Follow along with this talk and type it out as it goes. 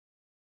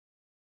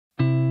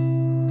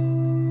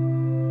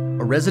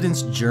A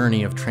resident's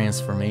journey of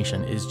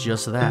transformation is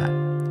just that,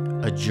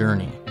 a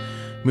journey,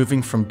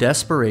 moving from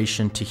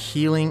desperation to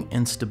healing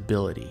and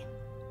stability.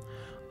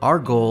 Our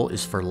goal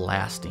is for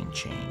lasting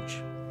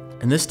change,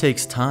 and this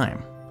takes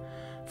time.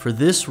 For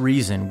this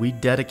reason, we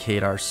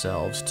dedicate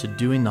ourselves to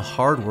doing the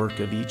hard work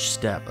of each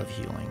step of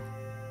healing.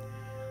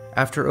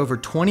 After over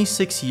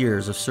 26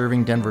 years of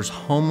serving Denver's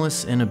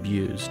homeless and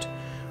abused,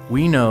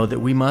 we know that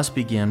we must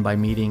begin by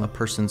meeting a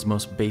person's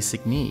most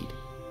basic need,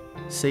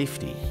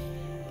 safety.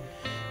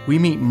 We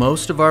meet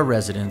most of our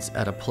residents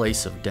at a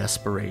place of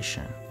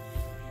desperation,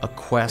 a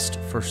quest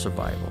for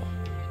survival,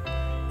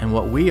 and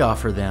what we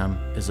offer them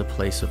is a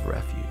place of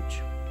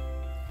refuge.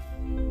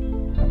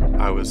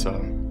 I was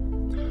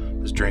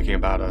drinking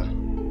about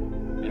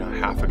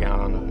half a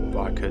gallon of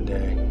vodka a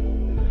day,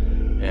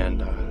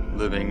 and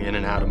living in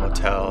and out of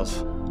motels.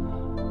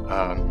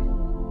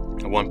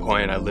 At one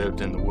point I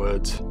lived in the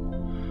woods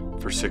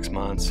for 6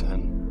 months,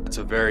 and it's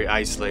a very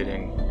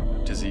isolating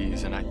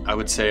disease, and I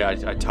would say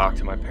I talked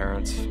to my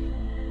parents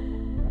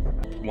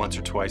once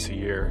or twice a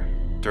year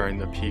during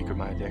the peak of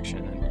my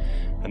addiction,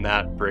 and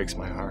that breaks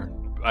my heart.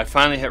 I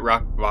finally hit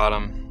rock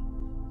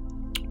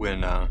bottom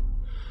when I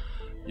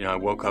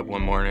woke up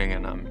one morning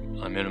and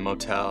I'm in a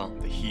motel.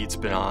 The heat's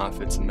been off.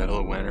 It's the middle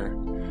of winter.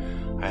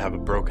 I have a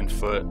broken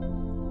foot.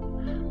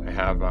 I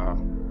have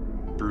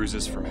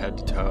bruises from head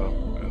to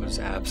toe. It was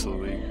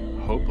absolutely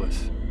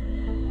hopeless.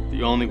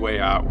 The only way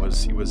out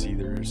was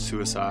either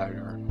suicide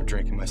or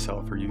drinking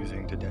myself or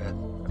using to death.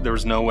 There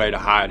was no way to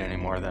hide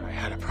anymore that I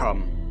had a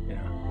problem.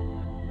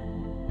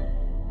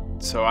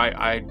 So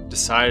I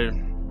decided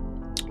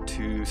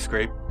to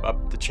scrape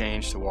up the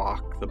change to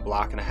walk the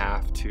block and a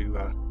half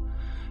to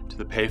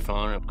the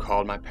payphone. I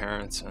called my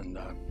parents, and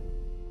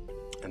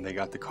they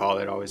got the call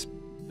they'd always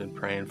been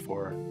praying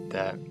for,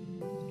 that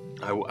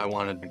I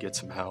wanted to get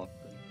some help.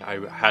 I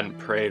hadn't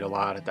prayed a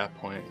lot at that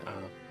point.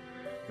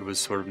 It was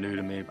sort of new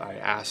to me. I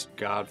asked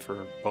God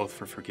both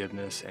for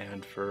forgiveness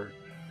and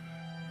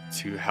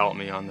to help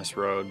me on this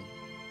road,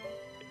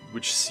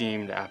 which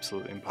seemed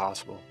absolutely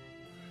impossible,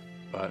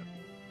 but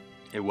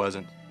it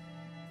wasn't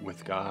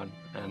with God,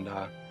 and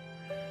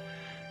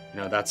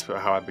that's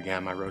how I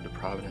began my road to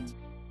Providence.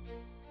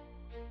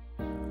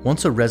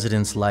 Once a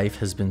resident's life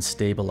has been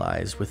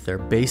stabilized with their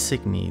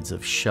basic needs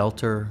of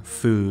shelter,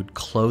 food,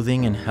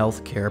 clothing, and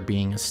health care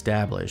being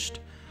established,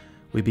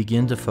 we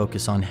begin to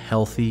focus on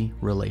healthy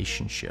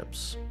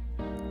relationships.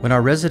 When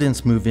our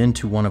residents move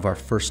into one of our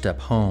First Step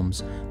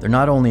homes, they're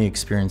not only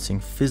experiencing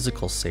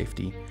physical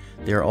safety,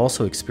 they are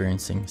also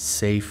experiencing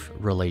safe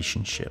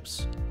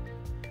relationships.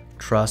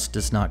 Trust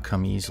does not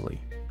come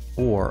easily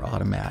or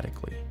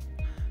automatically.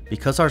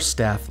 Because our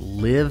staff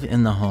live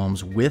in the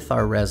homes with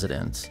our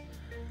residents,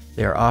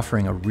 they are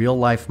offering a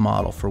real-life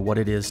model for what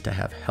it is to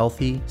have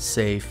healthy,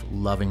 safe,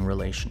 loving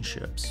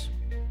relationships.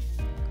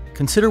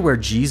 Consider where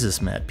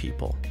Jesus met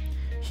people.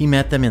 He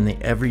met them in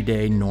the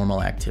everyday,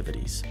 normal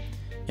activities.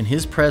 In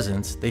his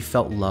presence, they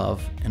felt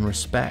love and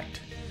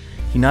respect.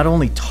 He not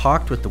only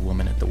talked with the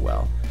woman at the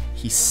well,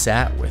 he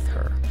sat with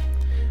her.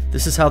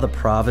 This is how the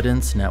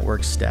Providence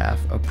Network staff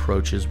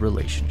approaches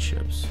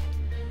relationships.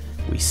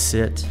 We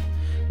sit,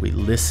 we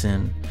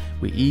listen,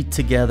 we eat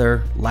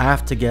together,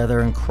 laugh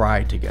together, and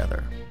cry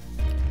together.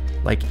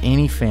 Like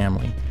any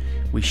family,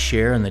 we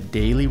share in the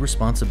daily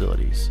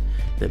responsibilities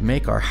that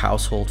make our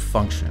household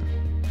function.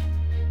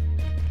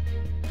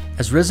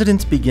 As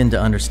residents begin to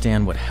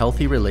understand what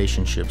healthy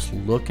relationships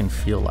look and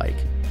feel like,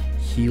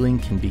 healing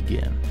can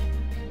begin.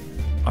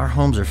 Our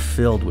homes are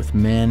filled with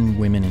men,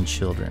 women, and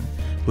children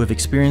who have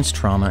experienced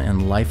trauma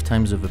and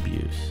lifetimes of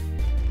abuse.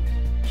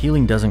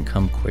 Healing doesn't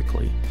come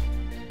quickly,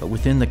 but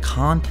within the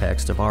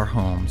context of our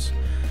homes,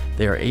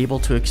 they are able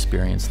to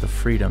experience the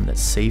freedom that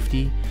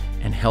safety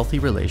and healthy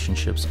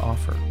relationships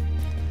offer.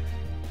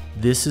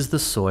 This is the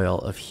soil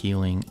of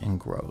healing and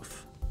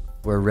growth,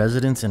 where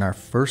residents in our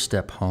First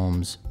Step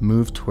homes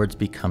move towards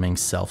becoming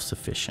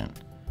self-sufficient.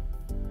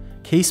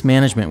 Case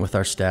management with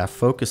our staff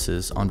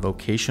focuses on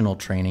vocational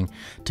training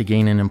to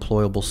gain an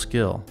employable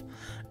skill,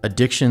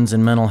 addictions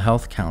and mental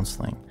health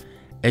counseling,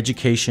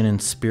 education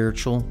and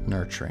spiritual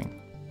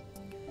nurturing.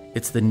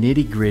 It's the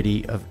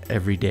nitty-gritty of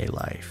everyday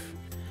life.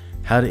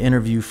 How to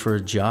interview for a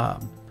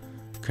job,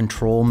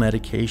 control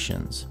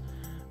medications,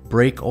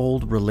 break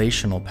old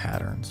relational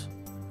patterns,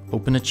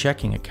 open a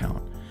checking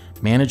account,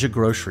 manage a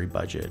grocery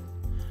budget,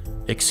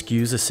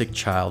 excuse a sick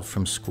child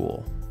from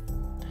school.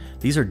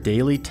 These are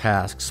daily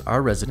tasks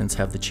our residents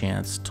have the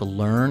chance to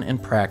learn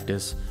and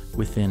practice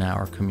within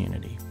our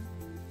community.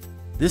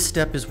 This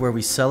step is where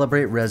we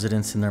celebrate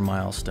residents in their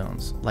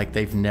milestones like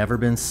they've never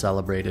been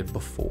celebrated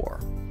before.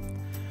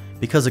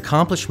 Because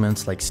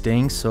accomplishments like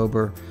staying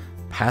sober,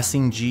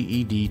 passing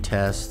GED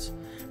tests,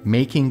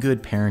 making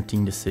good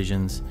parenting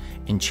decisions,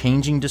 and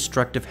changing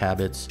destructive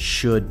habits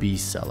should be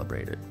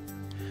celebrated.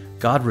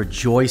 God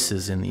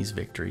rejoices in these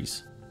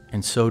victories,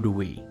 and so do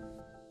we.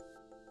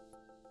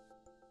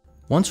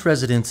 Once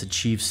residents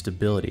achieve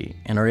stability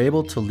and are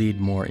able to lead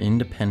more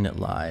independent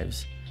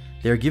lives,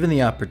 they are given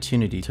the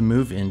opportunity to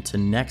move into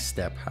Next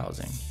Step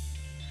housing.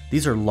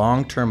 These are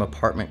long-term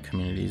apartment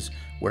communities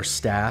where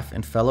staff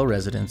and fellow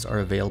residents are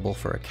available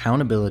for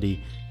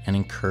accountability and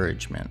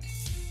encouragement.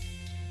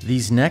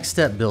 These Next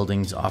Step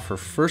buildings offer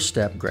First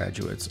Step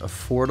graduates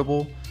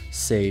affordable,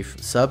 safe,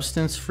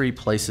 substance-free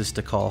places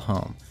to call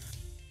home.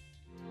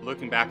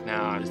 Looking back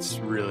now, it's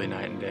really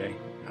night and day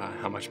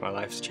how much my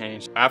life's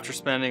changed. After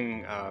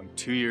spending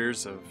 2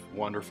 years of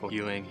wonderful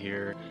healing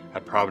here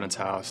at Providence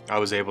House, I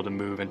was able to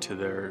move into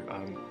their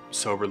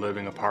sober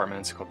living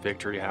apartments called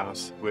Victory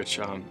House, which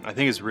I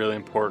think is really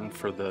important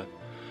for the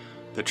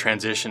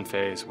transition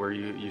phase where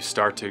you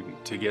start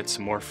to get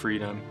some more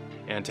freedom,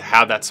 and to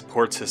have that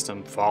support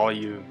system follow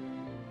you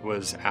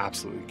was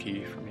absolutely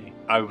key for me.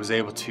 I was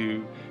able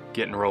to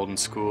get enrolled in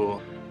school,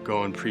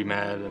 go in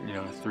pre-med, a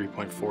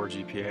 3.4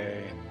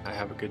 GPA. I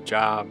have a good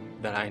job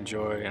that I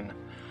enjoy, and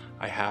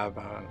I have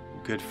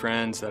good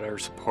friends that are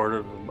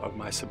supportive of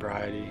my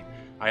sobriety.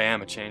 I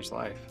am a changed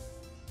life.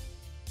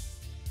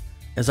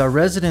 As our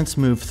residents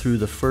move through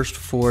the first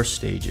 4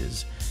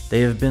 stages,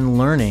 they have been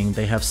learning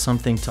they have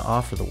something to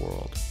offer the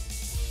world.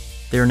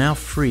 They are now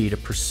free to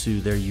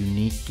pursue their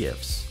unique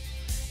gifts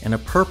and a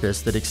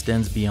purpose that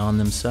extends beyond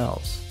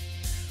themselves.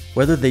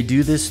 Whether they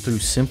do this through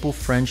simple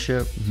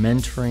friendship,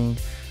 mentoring,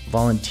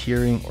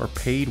 volunteering, or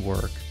paid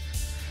work,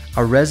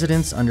 our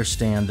residents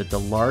understand that the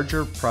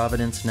larger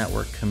Providence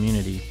Network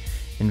community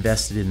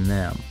invested in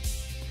them,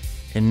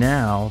 and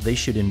now they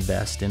should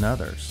invest in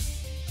others.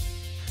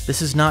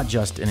 This is not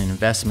just an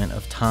investment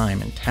of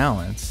time and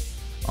talents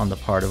on the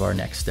part of our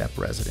Next Step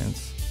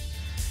residents.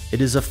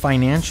 It is a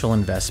financial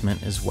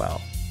investment as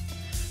well.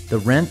 The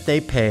rent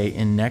they pay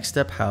in Next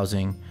Step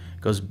housing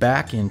goes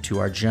back into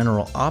our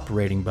general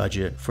operating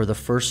budget for the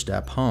First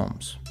Step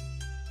homes.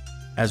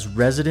 As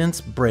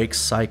residents break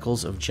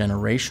cycles of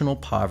generational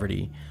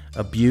poverty,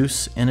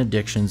 abuse, and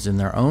addictions in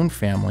their own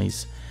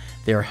families,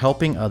 they are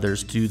helping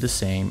others do the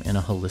same in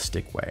a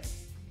holistic way.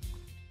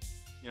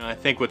 I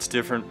think what's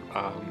different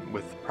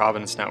with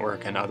Providence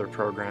Network and other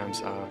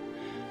programs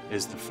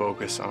is the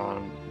focus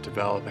on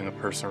developing a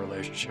personal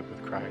relationship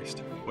with Christ.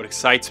 What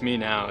excites me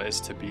now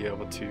is to be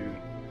able to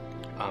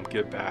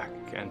give back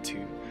and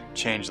to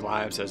change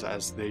lives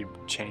as they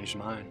changed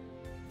mine.